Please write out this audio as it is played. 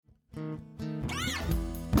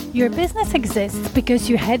Your business exists because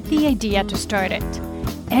you had the idea to start it.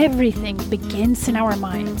 Everything begins in our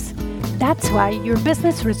minds. That's why your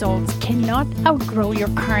business results cannot outgrow your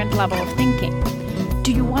current level of thinking.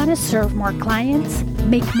 Do you want to serve more clients,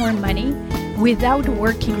 make more money, without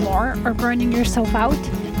working more or burning yourself out?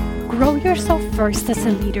 Grow yourself first as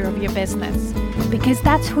a leader of your business, because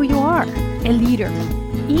that's who you are, a leader,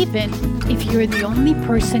 even if you're the only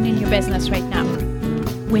person in your business right now.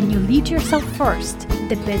 When you lead yourself first,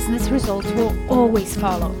 the business results will always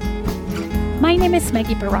follow. My name is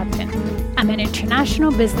Maggie Perotin. I'm an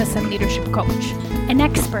international business and leadership coach, an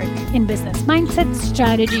expert in business mindset,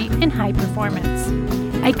 strategy, and high performance.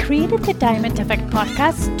 I created the Diamond Effect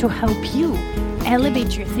podcast to help you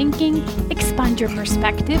elevate your thinking, expand your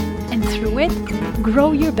perspective, and through it,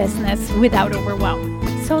 grow your business without overwhelm.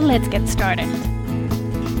 So let's get started.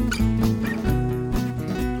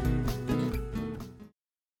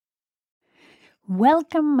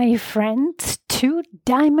 Welcome, my friends, to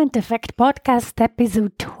Diamond Effect Podcast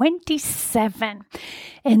episode 27.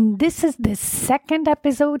 And this is the second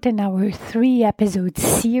episode in our 3-episode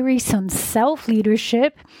series on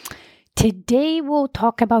self-leadership. Today, we'll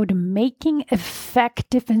talk about making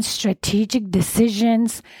effective and strategic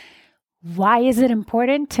decisions. Why is it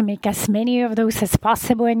important to make as many of those as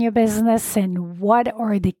possible in your business? And what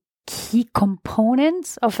are the key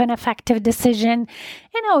components of an effective decision?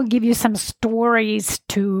 And I'll give you some stories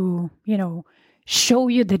to, show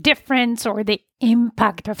you the difference or the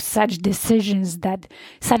impact of such decisions that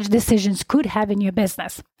such decisions could have in your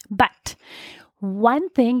business. But one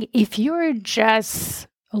thing, if you're just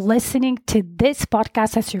listening to this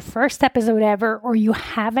podcast as your first episode ever, or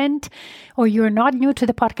you're not new to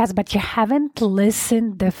the podcast, but you haven't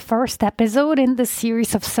listened the first episode in the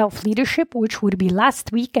series of self-leadership, which would be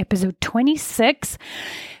last week, episode 26,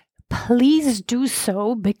 please do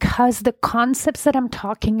so, because the concepts that I'm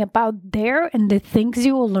talking about there and the things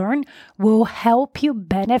you will learn will help you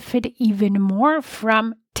benefit even more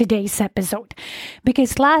from today's episode.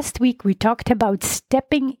 Because last week we talked about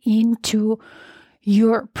stepping into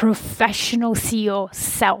your professional CEO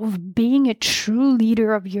self, being a true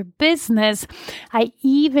leader of your business. I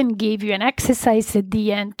even gave you an exercise at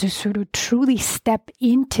the end to sort of truly step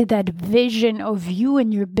into that vision of you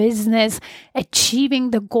and your business,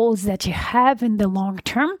 achieving the goals that you have in the long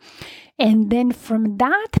term. And then from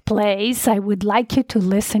that place, I would like you to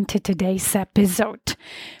listen to today's episode,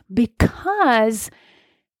 because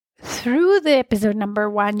through the episode number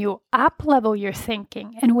 1, you up-level your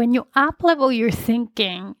thinking. And when you up-level your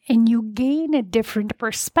thinking and you gain a different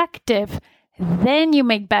perspective, then you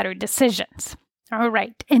make better decisions. All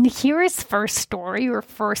right. And here is first story or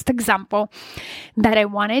first example that I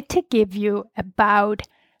wanted to give you about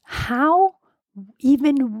how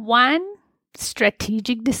even one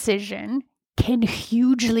strategic decision can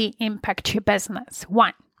hugely impact your business.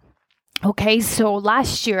 One. Okay, so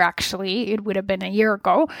last year, actually, it would have been a year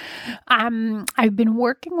ago, I've been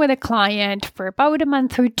working with a client for about a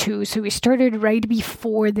month or two. So we started right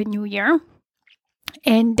before the new year.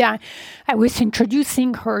 And I was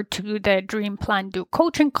introducing her to the Dream Plan Do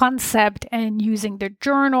coaching concept and using the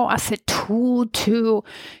journal as a tool to,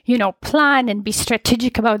 plan and be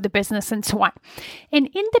strategic about the business and so on. And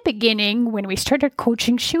in the beginning, when we started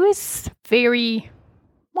coaching, she was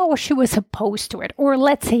she was opposed to it, or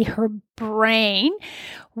let's say her brain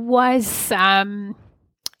was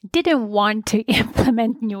didn't want to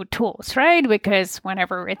implement new tools, right? Because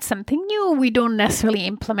whenever it's something new, we don't necessarily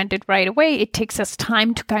implement it right away. It takes us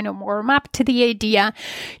time to kind of warm up to the idea,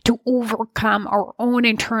 to overcome our own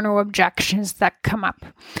internal objections that come up.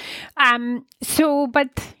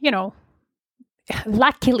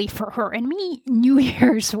 Luckily for her and me, New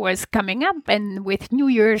Year's was coming up. And with New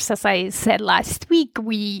Year's, as I said last week,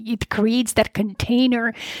 it creates that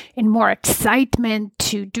container and more excitement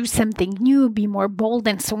to do something new, be more bold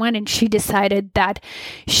and so on. And she decided that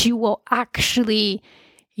she will actually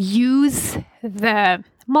use the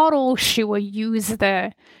model, she will use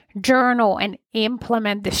the journal and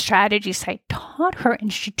implement the strategies I taught her,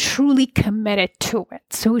 and she truly committed to it.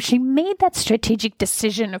 So she made that strategic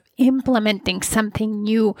decision of implementing something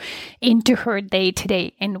new into her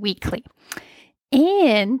day-to-day and weekly.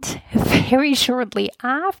 And very shortly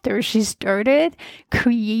after, she started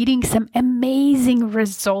creating some amazing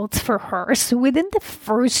results for her. So within the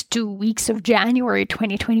first 2 weeks of January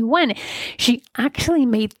 2021, she actually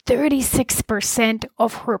made 36%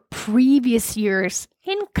 of her previous year's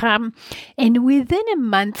income. And within a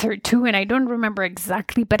month or two, and I don't remember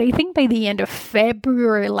exactly, but I think by the end of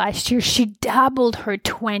February last year, she doubled her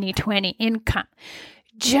 2020 income.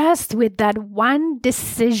 Just with that one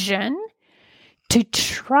decision to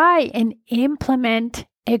try and implement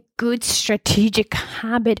a good strategic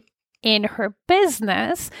habit in her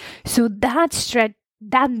business. So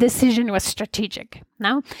that decision was strategic.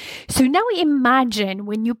 So now imagine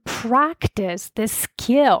when you practice the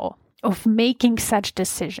skill of making such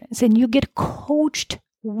decisions and you get coached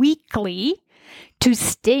weekly to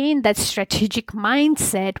stay in that strategic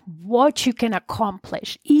mindset, what you can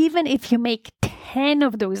accomplish, even if you make 10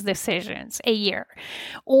 of those decisions a year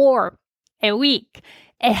or a week,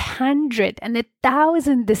 100 and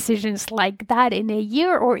 1,000 decisions like that in a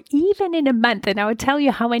year or even in a month. And I will tell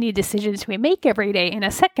you how many decisions we make every day in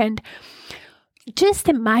a second. Just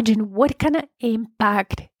imagine what kind of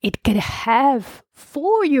impact it could have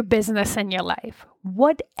for your business and your life.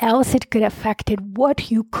 What else it could affect it,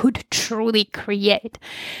 what you could truly create.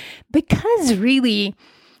 Because really,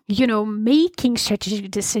 making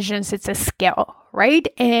strategic decisions, it's a skill, right?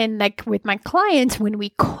 And like with my clients, when we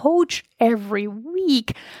coach every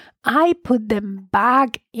week, I put them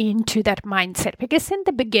back into that mindset because in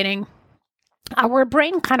the beginning, our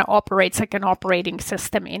brain kind of operates like an operating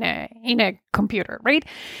system in a computer, right?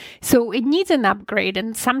 So it needs an upgrade.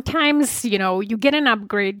 And sometimes, you get an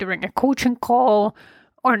upgrade during a coaching call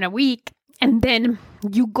or in a week, and then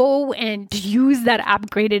you go and use that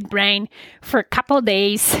upgraded brain for a couple of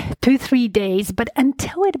days, 2-3 days, but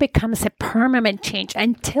until it becomes a permanent change,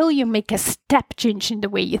 until you make a step change in the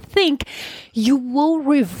way you think, you will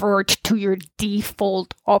revert to your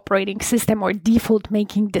default operating system or default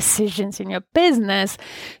making decisions in your business.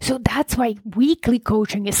 So that's why weekly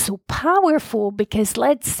coaching is so powerful, because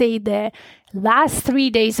let's say the last 3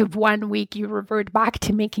 days of 1 week, you revert back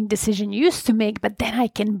to making decisions you used to make, but then I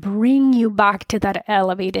can bring you back to that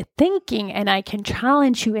elevated thinking and I can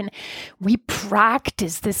challenge you, and we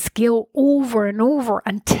practice the skill over and over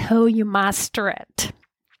until you master it.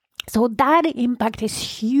 So that impact is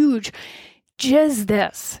huge. Just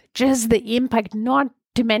the impact, not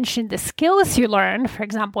to mention the skills you learn, for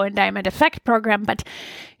example, in Diamond Effect program, but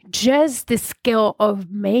just the skill of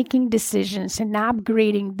making decisions and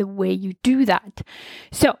upgrading the way you do that.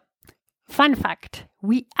 So, fun fact,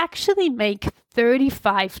 we actually make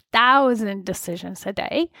 35,000 decisions a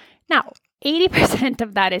day. Now, 80%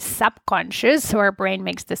 of that is subconscious, so our brain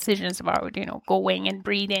makes decisions about, going and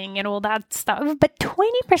breathing and all that stuff, but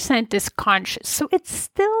 20% is conscious, so it's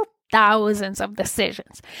still thousands of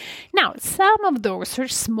decisions. Now, some of those are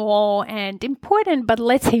small and important, but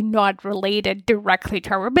let's say not related directly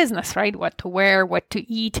to our business, right? What to wear, what to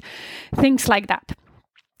eat, things like that.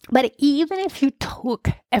 But even if you took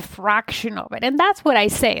a fraction of it, and that's what I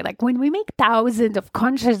say, like when we make thousands of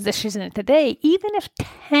conscious decisions a day, even if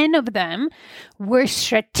 10 of them were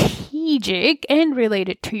strategic and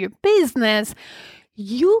related to your business,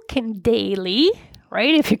 you can daily,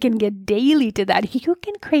 right? If you can get daily to that, you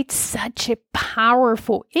can create such a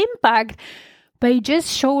powerful impact by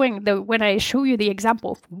just showing when I show you the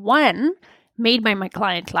example of one made by my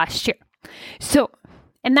client last year. So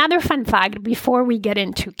another fun fact before we get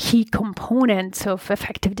into key components of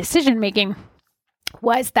effective decision making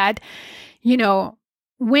was that,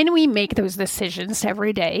 when we make those decisions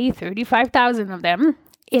every day, 35,000 of them,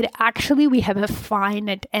 we have a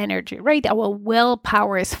finite energy, right? Our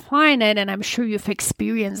willpower is finite, and I'm sure you've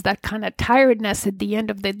experienced that kind of tiredness at the end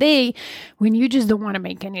of the day when you just don't want to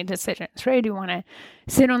make any decisions, right? You want to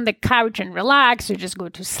sit on the couch and relax or just go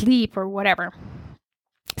to sleep or whatever.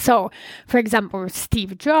 So, for example,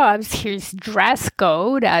 Steve Jobs, his dress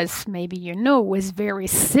code, as maybe you know, was very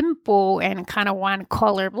simple and kind of one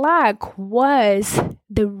color black. Was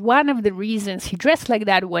one of the reasons he dressed like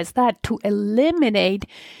that was that to eliminate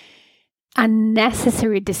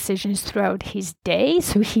unnecessary decisions throughout his day,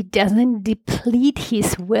 so he doesn't deplete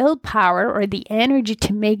his willpower or the energy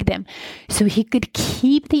to make them, so he could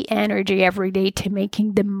keep the energy every day to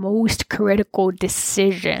making the most critical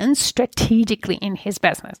decisions strategically in his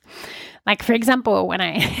business. Like, for example,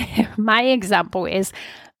 my example is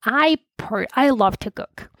I love to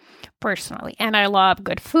cook personally, and I love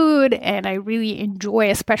good food, and I really enjoy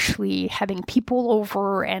especially having people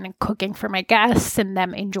over and cooking for my guests and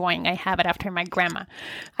them enjoying. I have it after my grandma,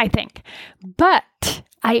 I think. But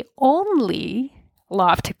I only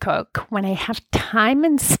love to cook when I have time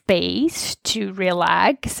and space to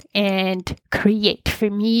relax and create. For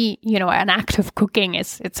me, an act of cooking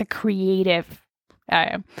it's a creative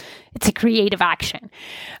action.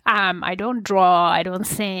 I don't draw, I don't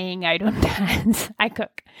sing, I don't dance, I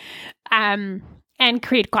cook, and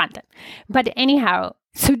create content. But anyhow,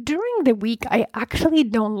 so during the week, I actually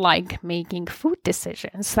don't like making food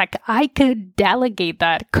decisions. Like, I could delegate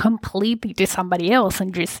that completely to somebody else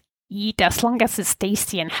and just eat, as long as it's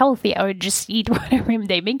tasty and healthy, I would just eat whatever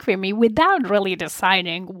they make for me without really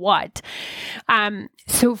deciding what.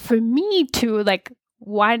 So for me too, like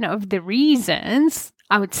one of the reasons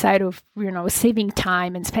outside of, saving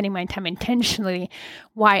time and spending my time intentionally,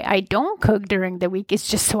 why I don't cook during the week is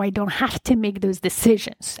just so I don't have to make those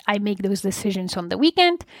decisions. I make those decisions on the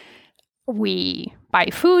weekend. We buy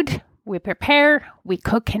food, we prepare, we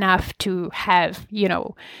cook enough to have,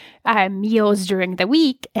 meals during the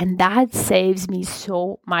week. And that saves me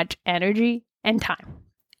so much energy and time.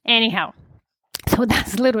 Anyhow, so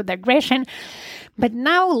that's a little digression. But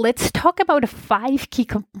now let's talk about 5 key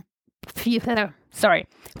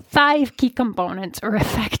components or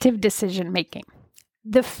effective decision making.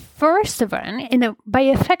 The first one, by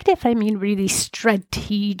effective, I mean really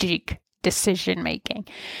strategic decision making.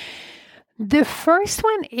 The first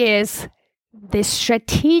one is the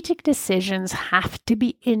strategic decisions have to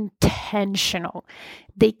be intentional.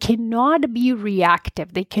 They cannot be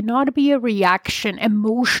reactive. They cannot be a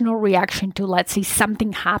emotional reaction to, let's say,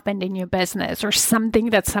 something happened in your business or something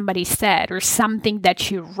that somebody said or something that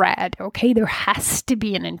you read. Okay, there has to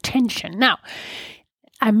be an intention. Now,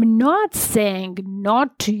 I'm not saying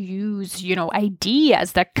not to use,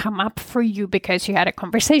 ideas that come up for you because you had a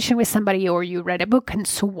conversation with somebody or you read a book and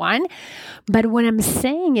so on. But what I'm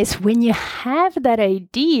saying is when you have that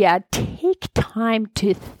idea, take time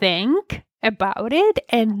to think about it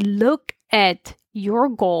and look at your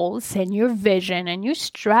goals and your vision and your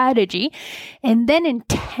strategy, and then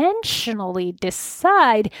intentionally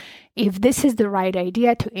decide if this is the right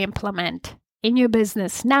idea to implement in your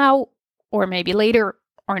business now or maybe later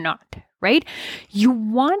or not, right? You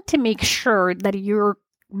want to make sure that you're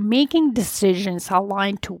making decisions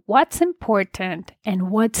aligned to what's important and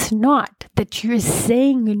what's not, that you're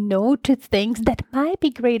saying no to things that might be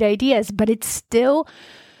great ideas, but it still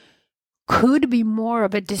could be more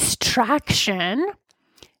of a distraction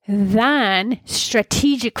than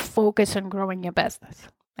strategic focus on growing your business.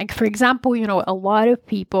 Like, for example, a lot of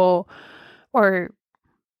people or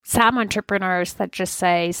some entrepreneurs that just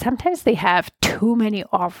say sometimes they have too many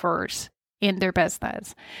offers in their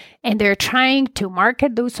business and they're trying to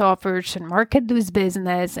market those offers and market those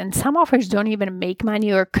business, and some offers don't even make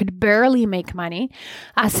money or could barely make money,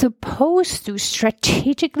 as opposed to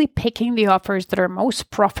strategically picking the offers that are most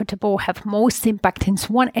profitable, have most impact in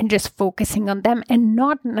one, and just focusing on them and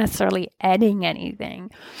not necessarily adding anything.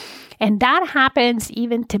 And that happens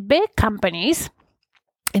even to big companies.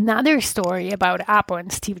 Another story about Apple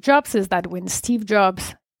and Steve Jobs is that when Steve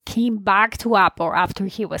Jobs came back to Apple after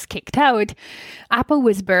he was kicked out, Apple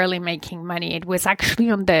was barely making money. It was actually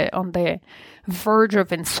on the verge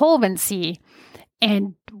of insolvency.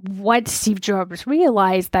 And what Steve Jobs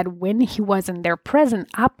realized that when he wasn't there present,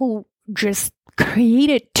 Apple just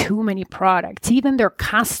created too many products. Even their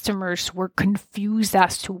customers were confused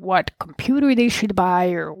as to what computer they should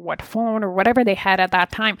buy or what phone or whatever they had at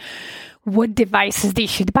that time, what devices they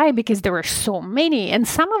should buy, because there were so many and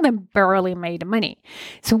some of them barely made money.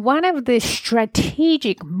 So one of the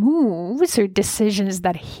strategic moves or decisions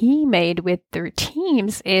that he made with their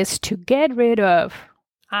teams is to get rid of,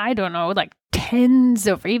 like tens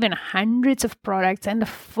of even hundreds of products and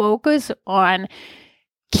focus on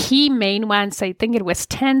key main ones. I think it was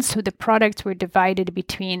 10. So the products were divided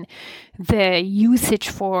between the usage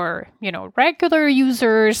for, regular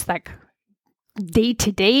users, like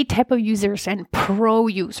day-to-day type of users, and pro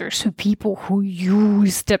users, so people who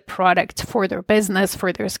use the product for their business,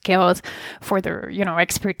 for their skills, for their,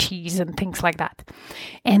 expertise and things like that.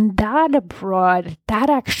 And that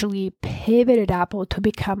actually pivoted Apple to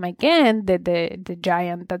become again the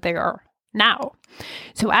giant that they are now.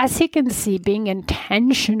 So as you can see, being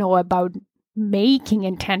intentional about making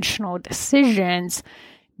intentional decisions,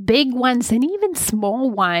 big ones and even small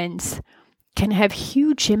ones, can have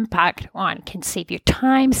huge impact can save you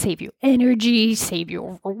time, save you energy, save you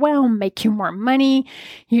overwhelm, make you more money,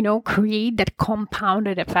 create that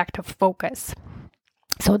compounded effect of focus.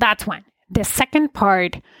 So that's one. The second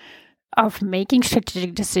part of making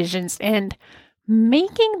strategic decisions and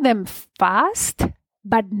making them fast,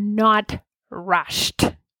 but not rushed.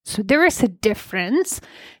 So there is a difference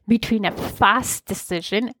between a fast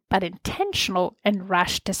decision, but intentional, and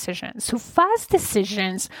rushed decisions. So fast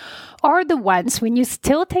decisions are the ones when you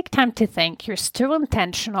still take time to think, you're still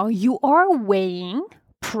intentional, you are weighing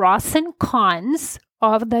pros and cons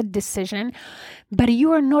of the decision, but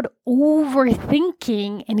you are not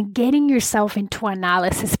overthinking and getting yourself into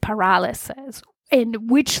analysis paralysis,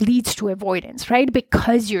 and which leads to avoidance, right?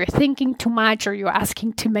 Because you're thinking too much, or you're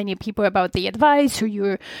asking too many people about the advice, or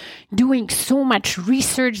you're doing so much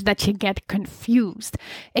research that you get confused.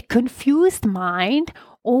 A confused mind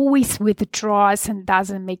always withdraws and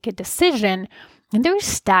doesn't make a decision. And there's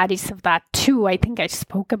studies of that too. I think I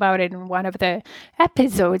spoke about it in one of the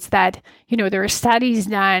episodes that, there are studies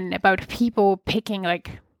done about people picking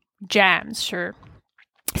like jams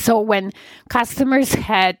so when customers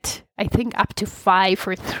had, I think, up to 5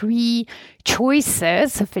 or 3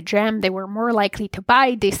 choices of a jam, they were more likely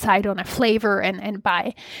to decide on a flavor and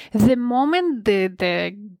buy. The moment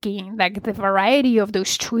the variety of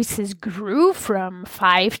those choices grew from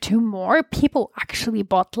 5 to more, people actually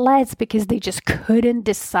bought less because they just couldn't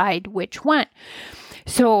decide which one.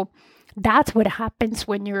 So that's what happens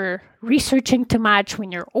when you're researching too much,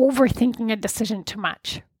 when you're overthinking a decision too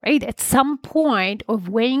much. Right? At some point of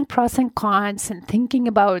weighing pros and cons and thinking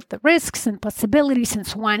about the risks and possibilities and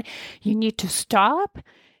so on, you need to stop,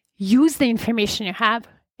 use the information you have,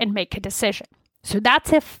 and make a decision. So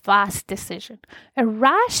that's a fast decision. A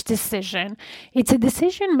rash decision, it's a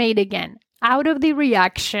decision made again out of the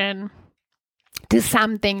reaction to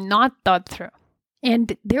something not thought through.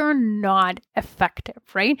 And they're not effective,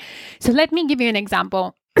 right? So let me give you an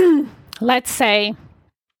example. Let's say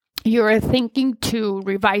you're thinking to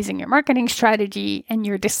revising your marketing strategy and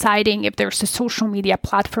you're deciding if there's a social media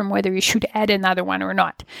platform, whether you should add another one or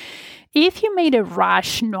not. If you made a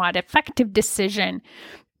rash, not effective decision,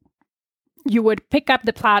 you would pick up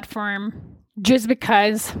the platform just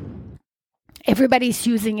because everybody's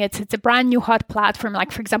using it. It's a brand new hot platform,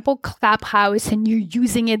 like for example, Clubhouse, and you're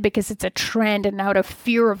using it because it's a trend and out of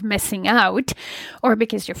fear of missing out, or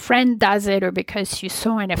because your friend does it, or because you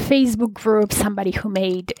saw in a Facebook group somebody who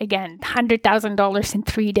made, again, $100,000 in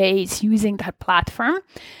 3 days using that platform.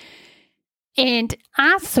 And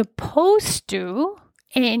as opposed to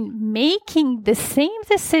in making the same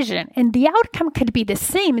decision, and the outcome could be the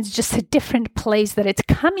same, it's just a different place that it's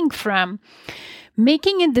coming from,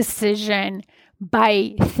 making a decision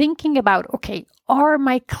by thinking about, okay, are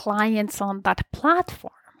my clients on that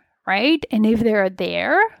platform, right? And if they're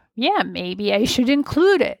there, yeah, maybe I should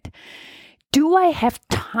include it. Do I have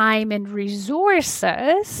time and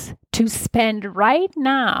resources to spend right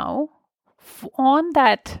now on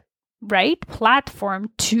that right platform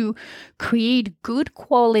to create good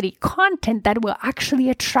quality content that will actually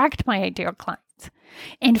attract my ideal clients?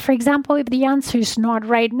 And for example, if the answer is not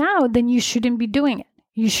right now, then you shouldn't be doing it.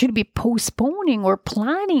 You should be postponing or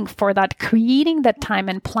planning for that, creating that time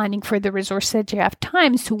and planning for the resources that you have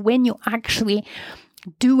time. So when you actually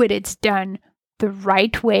do it, it's done the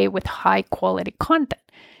right way with high quality content.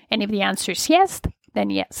 And if the answer is yes, then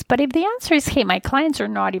yes. But if the answer is, hey, my clients are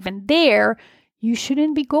not even there, you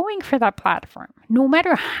shouldn't be going for that platform, no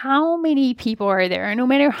matter how many people are there, no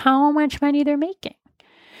matter how much money they're making.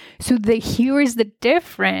 So here is the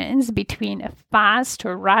difference between a fast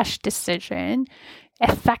or rash decision,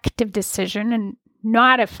 effective decision, and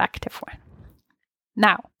not effective one.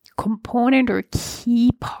 Now, component or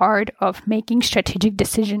key part of making strategic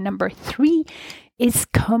decision number 3 is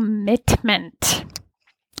commitment.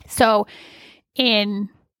 So in,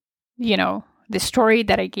 the story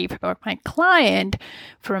that I gave about my client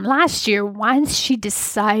from last year, once she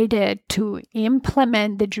decided to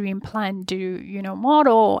implement the Dream Plan Do,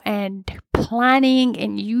 model and planning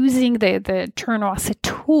and using the journal as a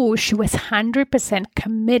tool, she was 100%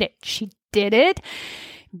 committed. She did it.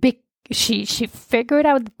 She figured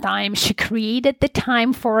out the time. She created the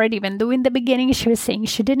time for it, even though in the beginning she was saying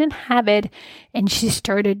she didn't have it, and she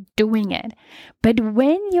started doing it. But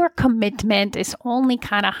when your commitment is only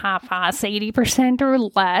kind of half-ass, 80% or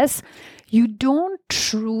less, you don't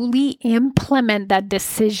truly implement that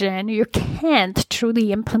decision. You can't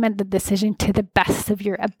truly implement the decision to the best of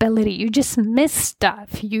your ability. You just miss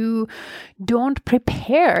stuff. You don't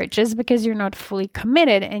prepare just because you're not fully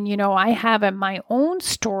committed. And, I have my own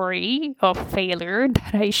story of failure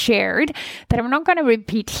that I shared that I'm not going to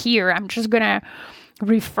repeat here. I'm just going to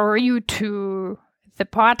refer you to the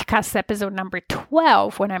podcast episode number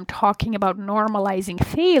 12 when I'm talking about normalizing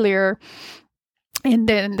failure. And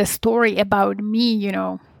then the story about me,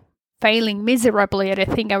 failing miserably at a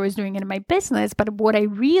thing I was doing in my business. But what I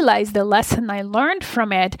realized, the lesson I learned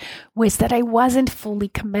from it, was that I wasn't fully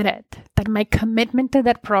committed, that my commitment to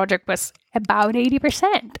that project was about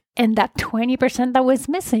 80%. And that 20% that was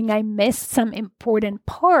missing, I missed some important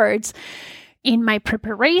parts in my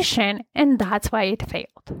preparation. And that's why it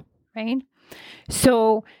failed, right?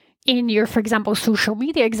 So in your, for example, social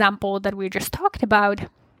media example that we just talked about,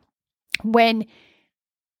 when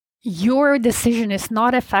your decision is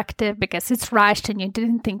not effective because it's rushed and you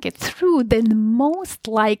didn't think it through, then most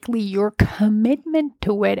likely your commitment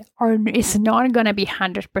to it is not going to be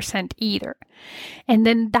 100% either. And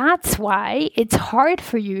then that's why it's hard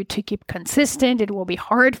for you to keep consistent. It will be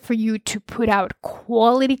hard for you to put out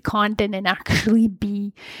quality content and actually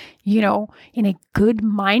be, in a good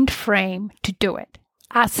mind frame to do it,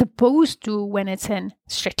 as opposed to when it's a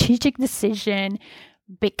strategic decision,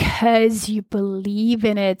 because you believe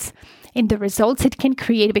in it, in the results it can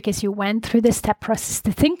create, because you went through the step process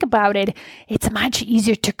to think about it, it's much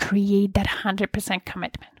easier to create that 100%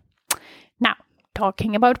 commitment. Now,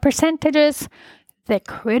 talking about percentages, the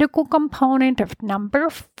critical component of number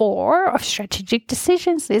 4 of strategic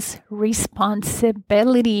decisions is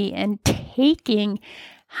responsibility, and taking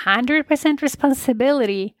 100%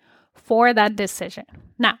 responsibility for that decision.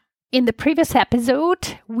 Now, in the previous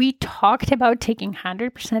episode, we talked about taking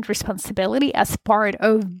 100% responsibility as part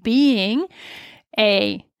of being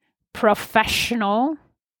a professional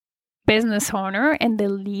business owner and the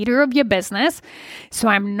leader of your business. So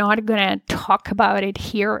I'm not going to talk about it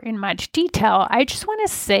here in much detail. I just want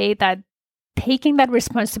to say that taking that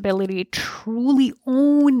responsibility, truly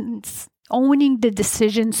owning the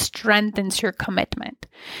decision, strengthens your commitment.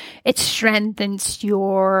 It strengthens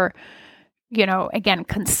your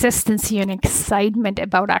consistency and excitement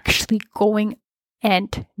about actually going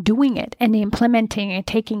and doing it and implementing and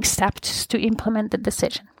taking steps to implement the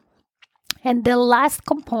decision. And the last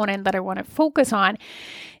component that I want to focus on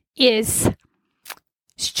is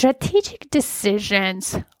strategic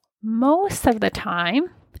decisions. Most of the time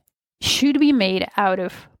should be made out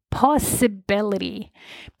of possibility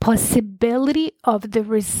of the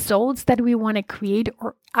results that we want to create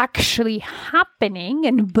are actually happening,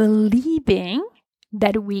 and believing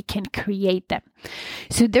that we can create them.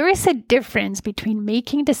 So there is a difference between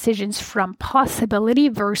making decisions from possibility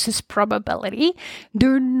versus probability.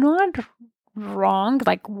 They're not wrong,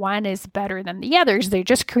 like one is better than the others. They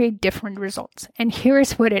just create different results. And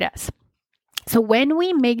here's what it is. So when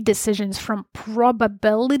we make decisions from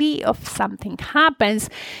probability of something happens,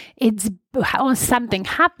 it's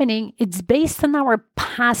based on our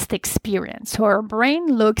past experience. So our brain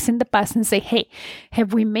looks in the past and say, hey,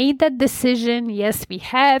 have we made that decision? Yes, we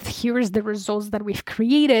have. Here's the results that we've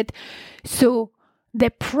created. So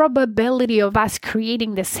the probability of us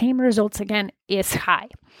creating the same results again is high.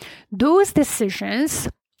 Those decisions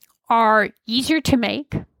are easier to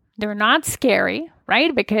make. They're not scary,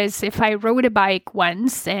 right? Because if I rode a bike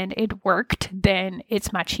once and it worked, then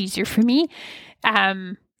it's much easier for me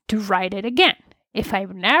to ride it again. If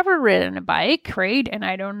I've never ridden a bike, right, and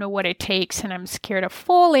I don't know what it takes and I'm scared of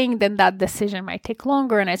falling, then that decision might take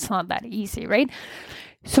longer and it's not that easy, right?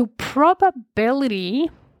 So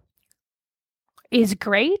probability is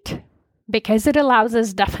great because it allows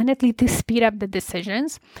us definitely to speed up the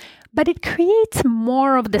decisions, but it creates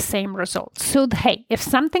more of the same results. So, hey, if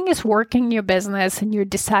something is working in your business and you're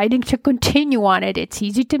deciding to continue on it, it's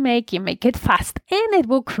easy to make, you make it fast, and it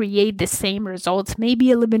will create the same results, maybe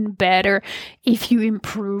a little bit better if you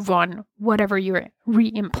improve on whatever you're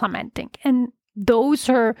re-implementing. And those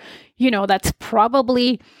are, that's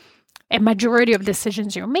probably a majority of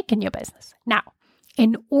decisions you make in your business. Now,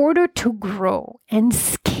 in order to grow and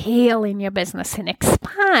scale in your business and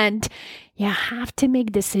expand, you have to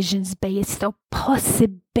make decisions based on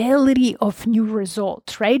possibility of new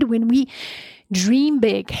results, right? When we dream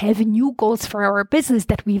big, have new goals for our business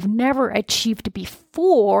that we've never achieved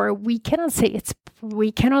before, we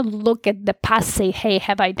cannot look at the past, say, hey,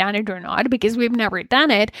 have I done it or not? Because we've never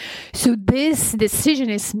done it. So this decision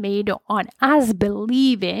is made on us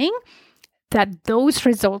believing that those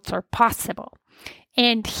results are possible.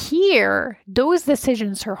 And here, those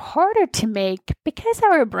decisions are harder to make because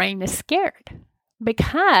our brain is scared,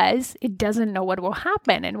 because it doesn't know what will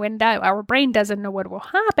happen. And when our brain doesn't know what will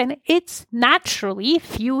happen, it naturally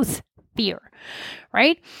fuels fear,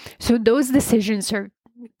 right? So those decisions are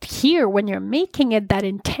here when you're making it, that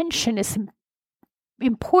intention is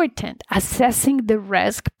important. Assessing the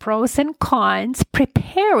risk, pros and cons,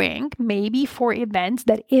 preparing maybe for events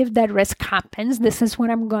that if that risk happens, this is what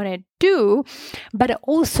I'm going to do, but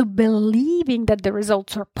also believing that the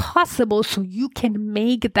results are possible so you can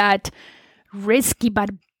make that risky but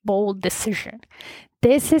bold decision.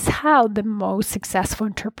 This is how the most successful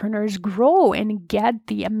entrepreneurs grow and get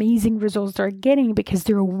the amazing results they're getting, because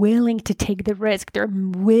they're willing to take the risk. They're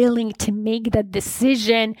willing to make that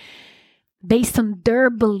decision based on their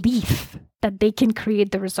belief that they can create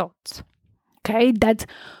the results. Okay, that's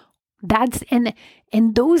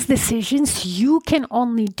and those decisions you can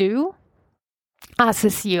only do as a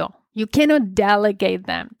CEO. You cannot delegate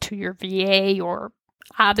them to your VA or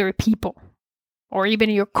other people or even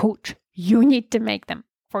your coach. You need to make them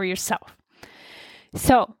for yourself.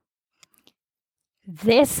 So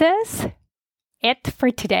this is it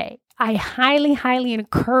for today. I highly, highly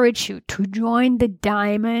encourage you to join the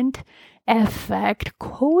Diamond Effect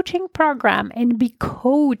coaching program and be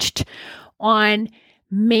coached on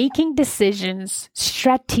making decisions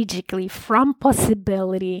strategically from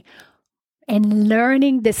possibility and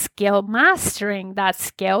learning the skill, mastering that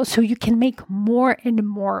skill so you can make more and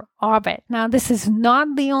more of it. Now, this is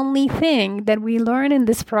not the only thing that we learn in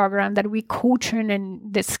this program that we coach on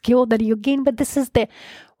and the skill that you gain, but this is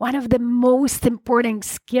one of the most important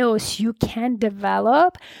skills you can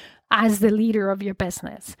develop as the leader of your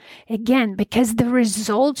business. Again, because the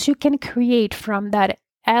results you can create from that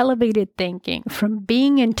elevated thinking, from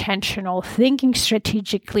being intentional, thinking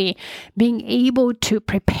strategically, being able to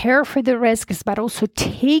prepare for the risks, but also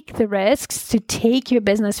take the risks to take your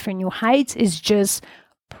business for new heights is just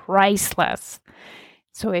priceless.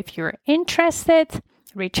 So if you're interested,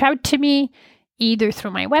 reach out to me either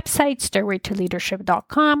through my website,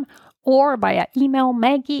 stairwaytoleadership.com, or via email,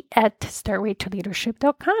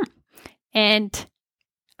 maggie@stairwaytoleadership.com. And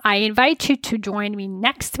I invite you to join me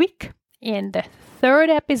next week in the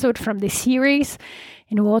third episode from the series,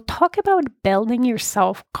 and we'll talk about building your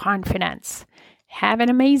self-confidence. Have an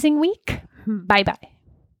amazing week. Bye-bye.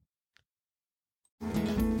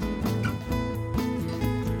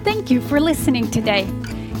 Thank you for listening today.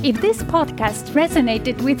 If this podcast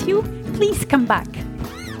resonated with you, please come back.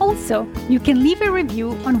 Also, you can leave a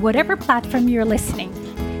review on whatever platform you're listening.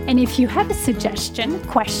 And if you have a suggestion,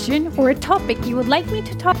 question, or a topic you would like me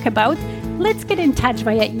to talk about, let's get in touch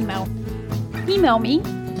via email. Email me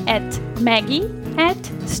at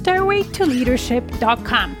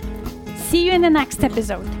maggie@stairwaytoleadership.com. See you in the next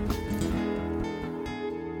episode.